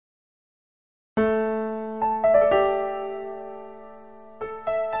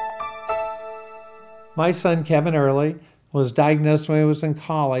My son, Kevin Earley, was diagnosed when he was in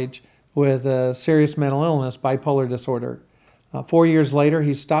college with a serious mental illness, bipolar disorder. 4 years later,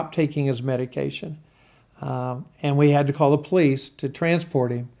 he stopped taking his medication, and we had to call the police to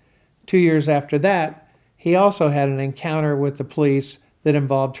transport him. 2 years after that, he also had an encounter with the police that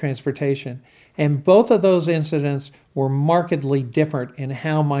involved transportation. And both of those incidents were markedly different in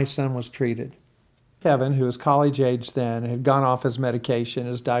how my son was treated. Kevin, who was college age then, had gone off his medication.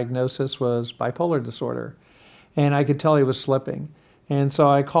 His diagnosis was bipolar disorder. And I could tell he was slipping. And so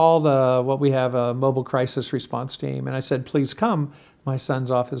I called what we have, a mobile crisis response team. And I said, please come. My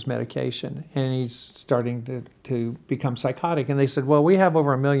son's off his medication and he's starting to become psychotic. And they said, well, we have over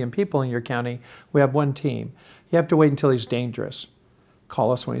 1 million people in your county. We have one team. You have to wait until he's dangerous.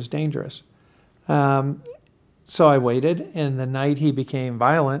 Call us when he's dangerous. So I waited, and the night he became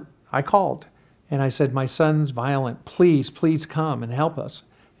violent, I called. And I said, my son's violent. Please, please come and help us.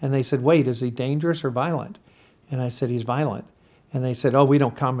 And they said, wait, is he dangerous or violent? And I said, he's violent. And they said, oh, we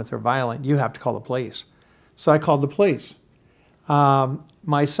don't come if they're violent. You have to call the police. So I called the police.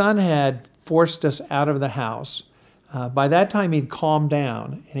 My son had forced us out of the house. By that time, he'd calmed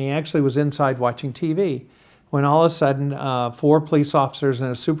down, and he actually was inside watching TV, when all of a sudden, 4 police officers and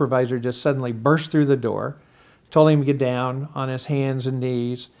a supervisor just suddenly burst through the door, told him to get down on his hands and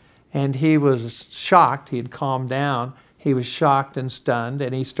knees, and he was shocked. He had calmed down. He was shocked and stunned,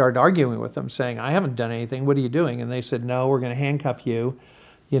 and he started arguing with them, saying, I haven't done anything. What are you doing? And they said, no, we're going to handcuff you.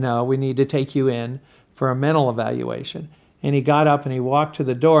 You know, we need to take you in for a mental evaluation. And he got up and he walked to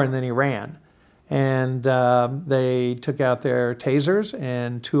the door, and then he ran. And they took out their tasers,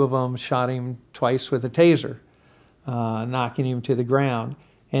 and 2 of them shot him twice with a taser, knocking him to the ground,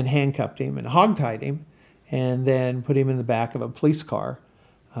 and handcuffed him and hogtied him, and then put him in the back of a police car,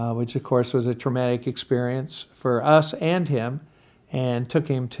 which of course was a traumatic experience for us and him, and took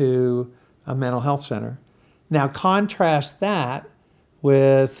him to a mental health center. Now contrast that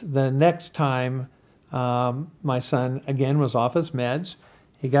with the next time my son, again, was off his meds.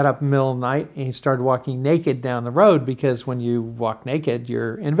 He got up in the middle of the night and he started walking naked down the road, because when you walk naked,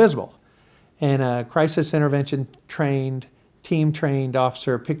 you're invisible. And a crisis intervention team trained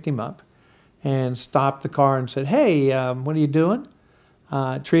officer picked him up and stopped the car and said, hey, what are you doing?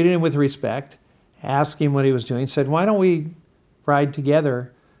 Treated him with respect, asked him what he was doing, said, why don't we ride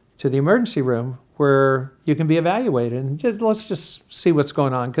together to the emergency room where you can be evaluated, and let's just see what's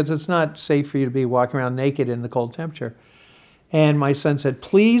going on, because it's not safe for you to be walking around naked in the cold temperature. And my son said,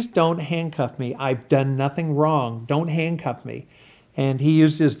 please don't handcuff me. I've done nothing wrong. Don't handcuff me. And he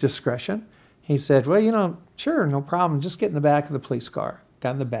used his discretion. He said, well, you know, sure, no problem. Just get in the back of the police car.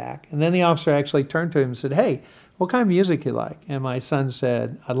 Got in the back. And then the officer actually turned to him and said, hey, what kind of music you like? And my son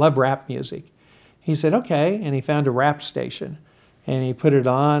said, I love rap music. He said, okay. And he found a rap station. And he put it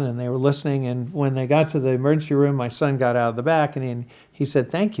on, and they were listening. And when they got to the emergency room, my son got out of the back, and he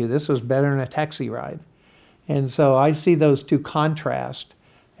said, thank you. This was better than a taxi ride. And so I see those two contrast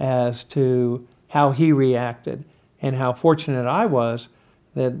as to how he reacted, and how fortunate I was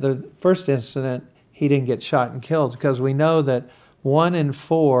that the first incident, he didn't get shot and killed, because we know that 1 in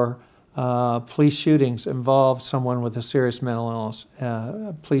 4 police shootings involve someone with a serious mental illness,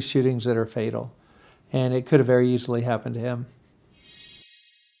 police shootings that are fatal. And it could have very easily happened to him.